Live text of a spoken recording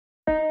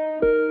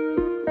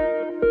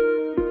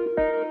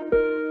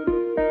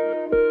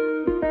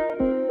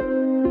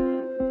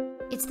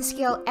the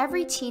skill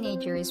every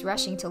teenager is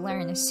rushing to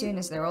learn as soon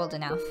as they're old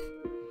enough.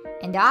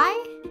 And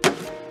I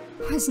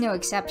was no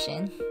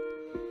exception.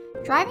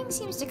 Driving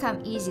seems to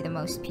come easy to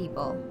most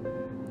people.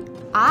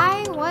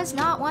 I was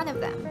not one of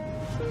them.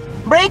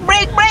 Brake,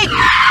 brake, brake!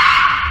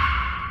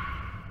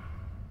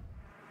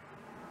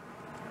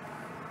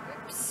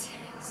 Oops.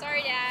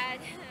 Sorry, Dad.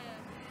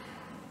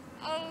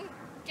 I'll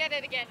get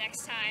it again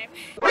next time.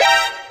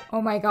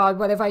 Oh my god,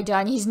 what have I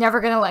done? He's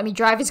never gonna let me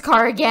drive his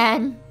car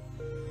again.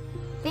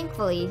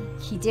 Thankfully,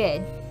 he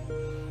did.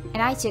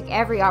 And I took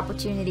every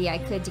opportunity I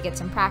could to get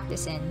some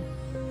practice in.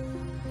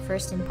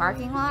 First in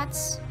parking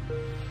lots,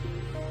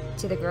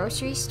 to the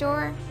grocery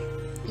store,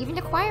 even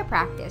to choir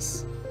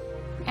practice.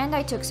 And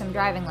I took some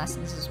driving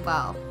lessons as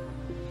well.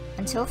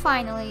 Until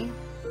finally,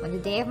 when the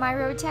day of my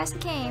road test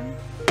came,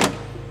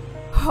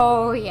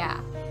 oh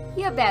yeah,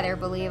 you better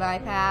believe I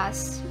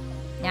passed.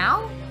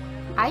 Now,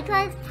 I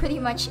drive pretty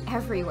much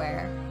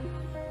everywhere.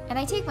 And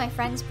I take my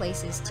friends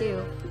places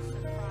too.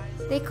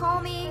 They call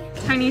me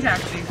Tiny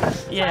taxi.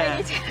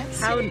 Yeah.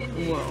 Tiny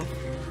taxi. Whoa.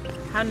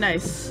 How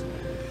nice.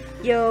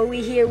 Yo,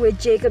 we here with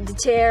Jacob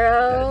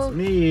Dittaro. That's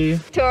me.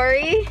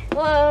 Tori.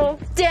 Whoa.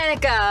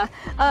 Danica.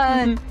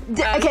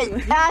 Okay,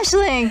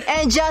 Aísling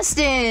and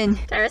Justin.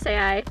 Tyra, say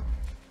hi.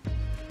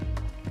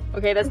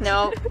 Okay, that's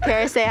no.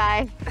 Carys, say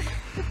hi.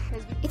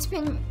 It's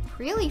been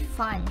really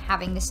fun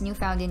having this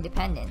newfound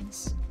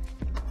independence.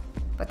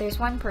 But there's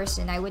one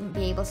person I wouldn't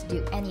be able to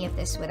do any of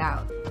this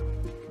without.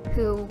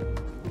 Who,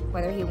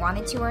 whether he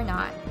wanted to or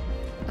not,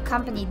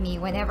 accompanied me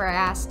whenever I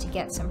asked to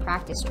get some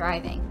practice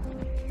driving.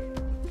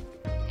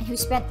 And who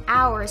spent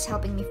hours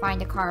helping me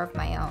find a car of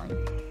my own.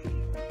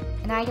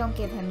 And I don't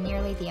give him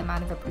nearly the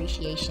amount of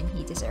appreciation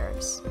he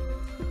deserves.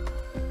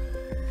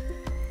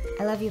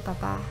 I love you,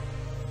 Papa.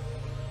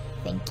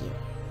 Thank you.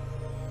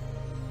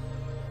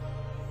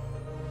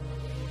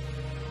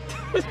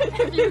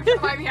 You can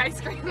buy me ice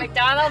cream.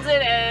 McDonald's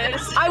it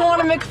is. I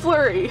want a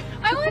McFlurry.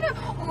 I want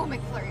a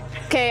McFlurry.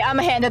 Okay, I'm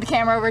gonna hand the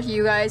camera over to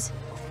you guys.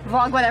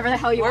 Vlog whatever the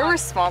hell you We're want.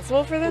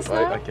 responsible for this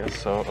now? I guess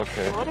so.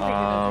 Okay. What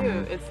are we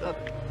gonna do?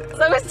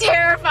 So it's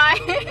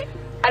terrifying.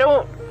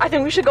 I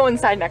think we should go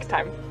inside next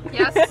time.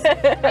 Yes.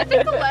 I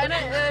think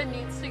Elena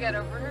needs to get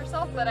over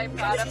herself, but I'm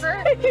proud of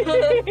her.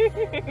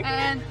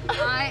 And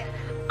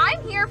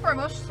I'm here for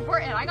emotional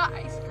support, and I got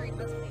ice cream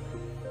this week.